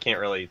I can't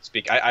really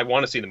speak. I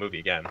want to see the movie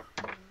again.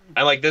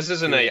 I like this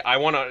isn't a. I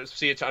want to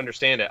see it to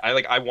understand it.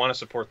 I want to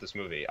support this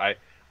movie. I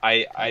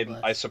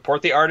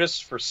support the artists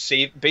for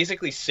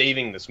basically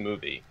saving this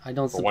movie. I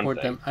don't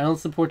support them. I don't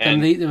support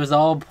them. It was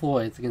all a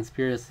ploy. It's a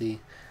conspiracy.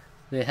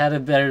 They had a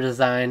better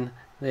design.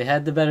 They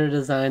had the better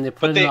design. They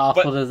put an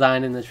awful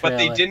design in the trailer. But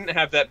they didn't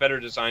have that better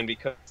design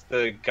because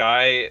the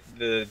guy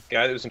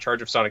that was in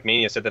charge of Sonic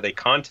Mania said that they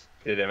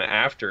contacted him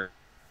after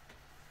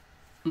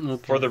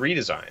for the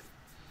redesign.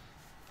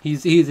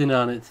 He's in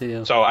on it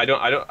too. So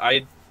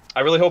I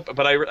really hope,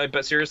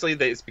 but seriously,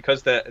 it's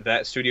because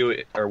that studio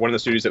or one of the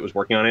studios that was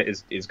working on it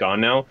is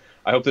gone now.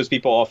 I hope those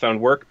people all found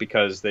work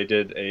because they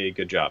did a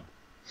good job.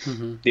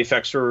 Mm-hmm. The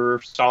effects were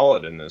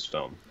solid in this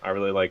film. I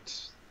really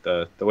liked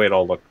the way it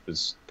all looked.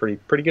 Was pretty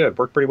good.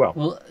 Worked pretty well.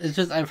 Well, it's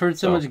just I've heard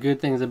so much good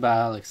things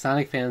about like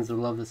Sonic fans would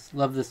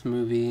love this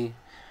movie.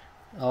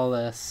 All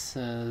this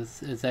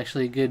it's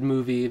actually a good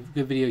movie,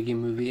 good video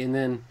game movie,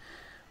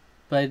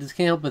 but I just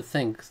can't help but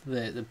think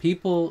that the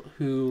people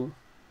who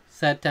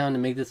sat down to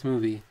make this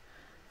movie,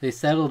 they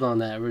settled on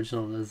that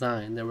original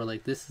design. They were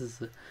like, this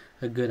is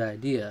a good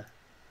idea.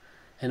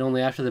 And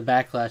only after the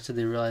backlash did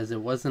they realize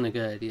it wasn't a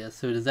good idea.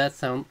 So it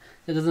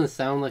doesn't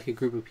sound like a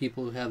group of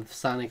people who have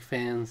Sonic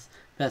fans'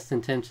 best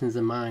intentions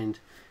in mind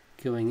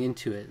going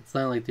into it. It's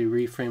not like they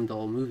reframed the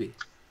whole movie.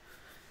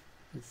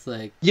 It's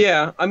like...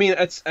 Yeah,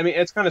 it's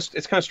kind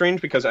of strange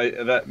because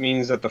that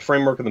means that the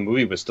framework of the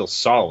movie was still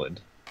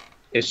solid.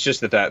 It's just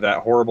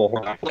that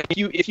horrible...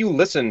 If you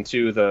listen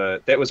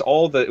to it was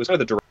kind of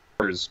the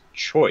director's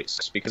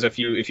choice, because if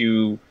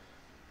you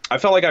I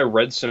felt like I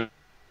read some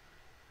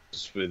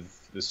with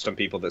some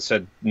people that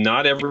said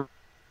not every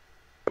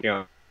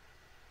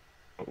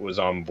was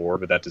on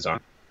board with that design,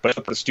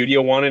 but the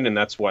studio wanted, and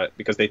that's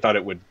because they thought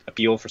it would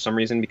appeal for some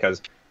reason,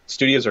 because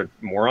studios are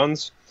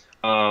morons,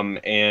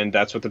 and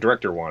that's what the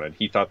director wanted.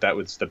 He thought that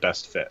was the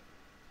best fit.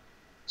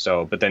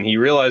 So, but then he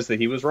realized that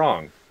he was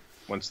wrong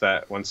once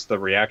the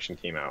reaction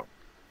came out.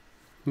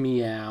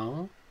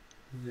 Meow.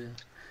 Yeah.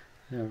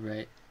 All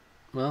right.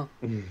 Well,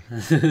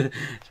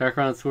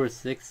 Tarkaron scores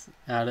 6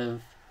 out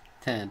of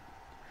 10.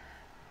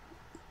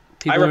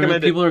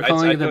 People are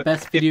calling it the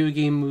best video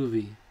game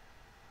movie.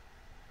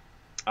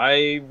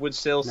 I would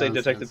still say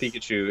Detective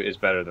Pikachu is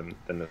better than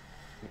the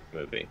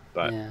movie,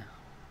 but yeah.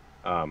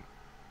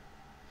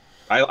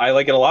 I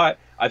like it a lot.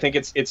 I think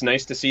it's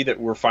nice to see that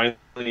we're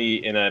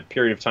finally in a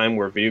period of time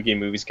where video game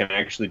movies can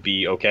actually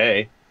be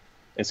okay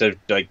instead of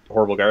like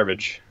horrible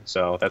garbage.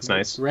 So that's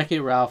nice. Wreck-It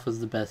Ralph was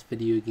the best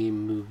video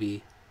game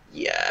movie.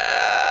 Yeah,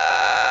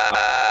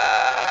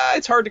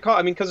 it's hard to call.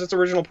 I mean, because it's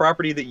original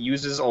property that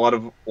uses a lot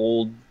of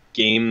old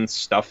game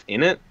stuff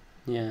in it.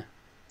 Yeah.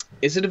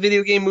 Is it a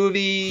video game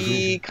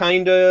movie?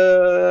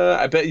 Kinda.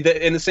 I bet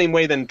in the same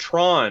way than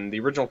Tron, the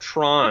original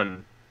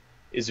Tron,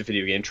 is a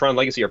video game. Tron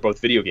Legacy are both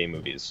video game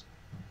movies,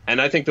 and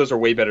I think those are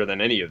way better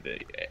than any of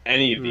these.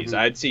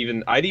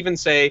 Mm-hmm.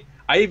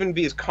 I'd even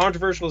be as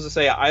controversial as to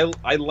say I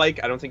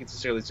don't think it's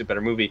necessarily a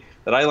better movie,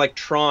 that I like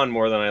Tron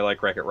more than I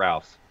like Wreck-It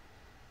Ralph.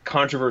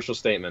 Controversial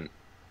statement.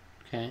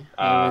 Okay.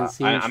 I'm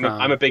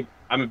a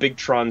big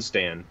Tron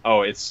stan.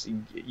 Oh,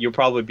 you'll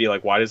probably be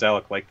like, why does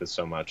Alec like this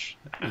so much?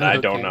 And I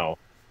don't know.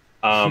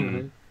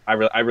 I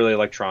really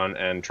like Tron,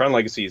 and Tron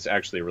Legacy is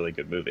actually a really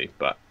good movie.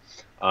 But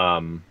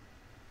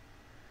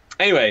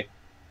anyway,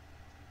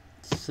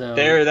 so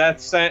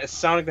that's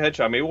Sonic the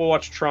Hedgehog. Maybe we'll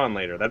watch Tron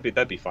later.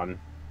 That'd be fun.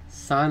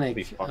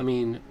 Sonic. I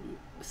mean,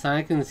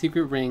 Sonic and the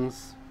Secret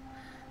Rings.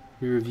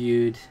 We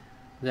reviewed.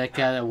 That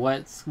got a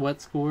what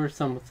score?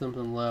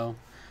 Something low.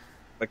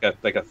 Like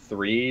a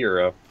 3 or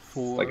a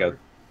 4. Like a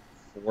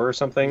 4 or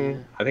something.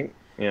 Yeah. I think,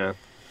 yeah.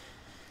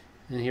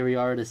 And here we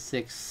are at a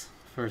 6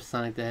 for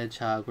Sonic the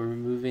Hedgehog. We're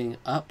moving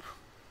up.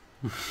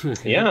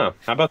 Yeah,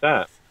 how about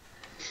that?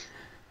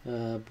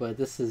 But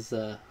this is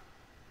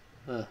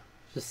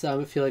Just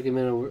I feel like I'm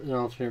in an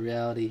alternate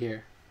reality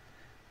here.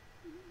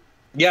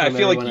 Yeah, I From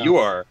feel like everyone you else.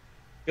 are.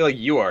 I feel like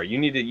you are. You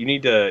need to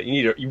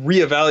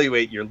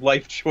reevaluate your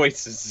life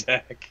choices,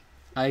 Zach.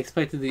 I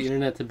expected the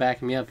internet to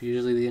back me up.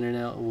 Usually, the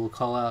internet will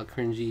call out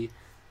cringy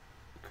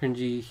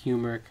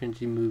humor,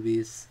 cringy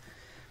movies.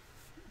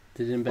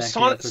 They didn't Well, back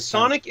me up this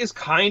time. Sonic is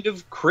kind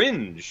of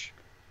cringe,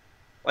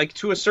 like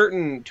to a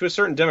certain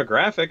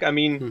demographic. I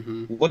mean,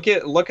 Mm-hmm. look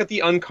at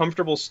the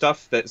uncomfortable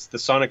stuff that the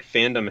Sonic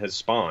fandom has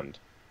spawned,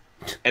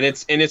 and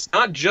it's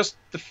not just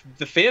the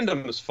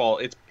fandom's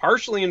fault. It's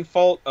partially in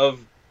fault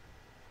of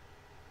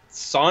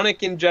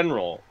Sonic in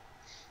general.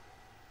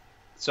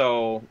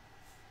 So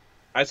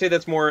I'd say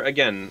that's more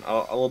again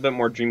a little bit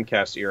more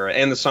Dreamcast era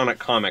and the Sonic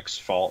comics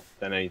fault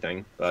than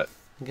anything. But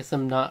I guess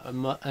I'm not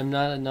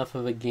enough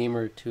of a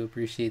gamer to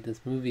appreciate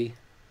this movie.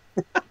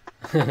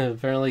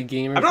 Apparently,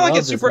 I'm gamers not like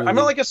a love this super I'm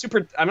not movie. like a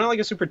super I'm not like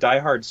a super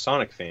diehard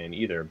Sonic fan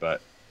either.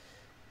 But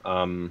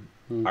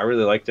Hmm. I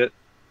really liked it.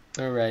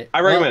 All right.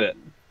 I Well, recommend it.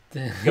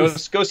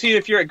 Go see it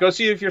if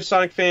you're a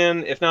Sonic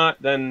fan. If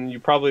not, then you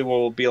probably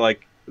will be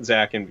like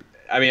Zach. And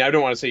I mean, I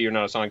don't want to say you're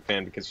not a Sonic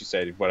fan because you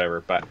said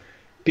whatever, but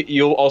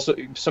you'll also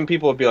some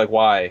people will be like,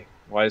 why?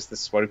 Why is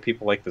this? Why do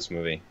people like this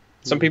movie?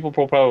 Some hmm. people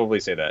will probably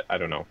say that. I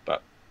don't know,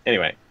 but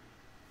anyway,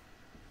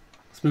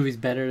 This movie's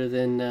better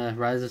than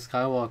Rise of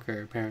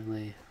Skywalker,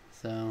 apparently.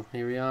 So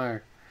here we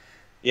are.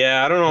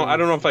 yeah, I don't know. I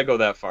don't know Yes. if I go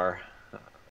that far.